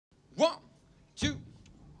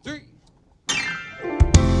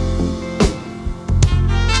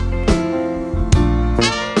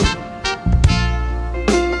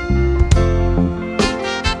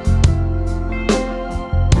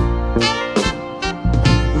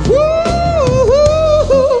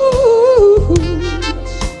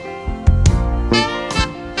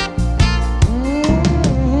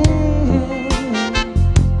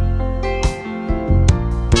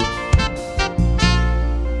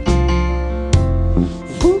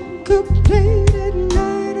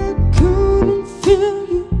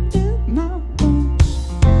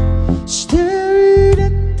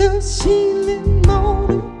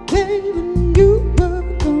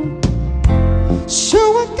So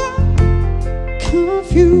I got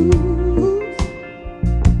confused.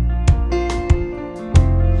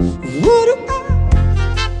 What do I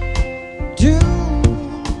do?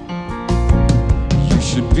 You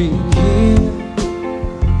should be here.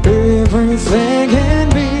 Everything can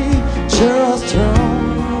be just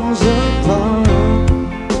throws apart.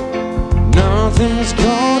 Nothing's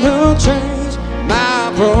gonna change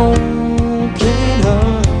my broken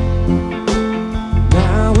heart.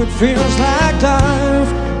 Now it feels like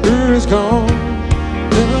life is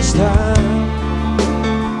gonna stop.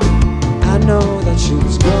 I know that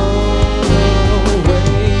she's gone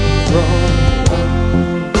away from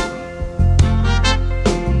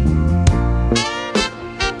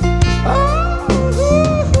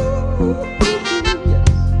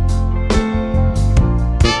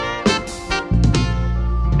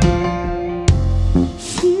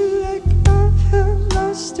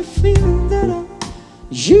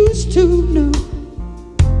used to know.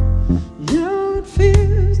 Now it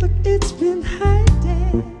feels like it's been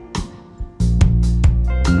hiding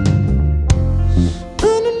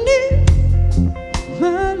underneath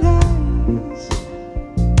my lies,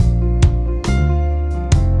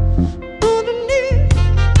 underneath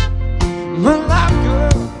my life,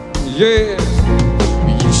 girl. Yeah,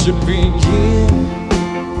 you should be here.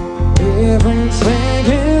 Everything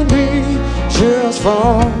can be just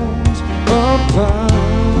falls apart.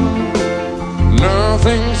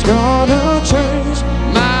 Nothing's gonna change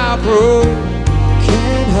my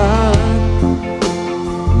broken heart.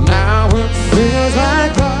 Now it feels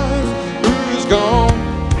like life is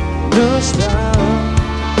gonna stop.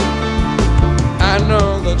 I know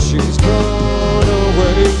that she's gone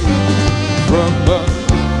away from us.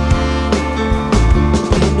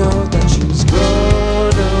 I know that she's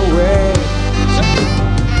gone away.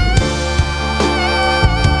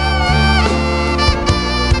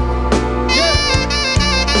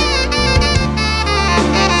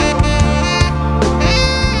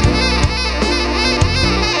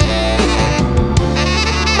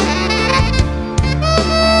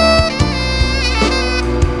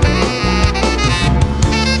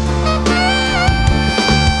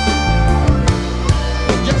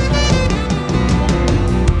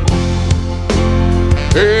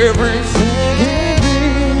 Everything in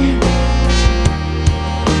me.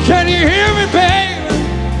 Can you hear me, baby?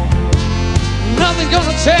 Nothing's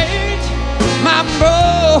gonna change my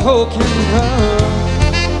broken heart.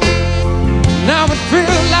 Now it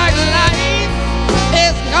feels like life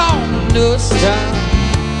is gonna stop.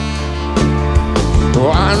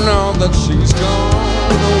 Oh, I know that she's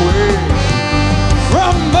gone away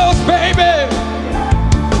from us, baby.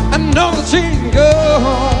 I know that she's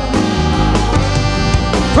gone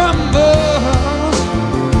from us.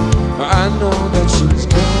 I know that she's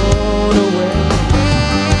gone away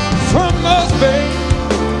from us, babe.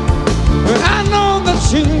 I know that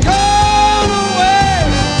she's gone away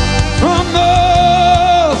from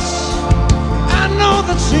us. I know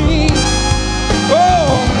that she's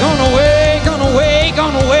gone away, gone away,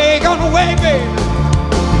 gone away, gone away, babe.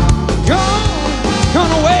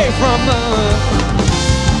 Gone away from us.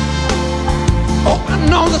 Oh, I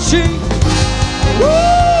know that she. Woo!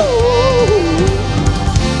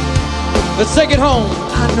 Let's take it home.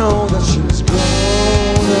 I know that she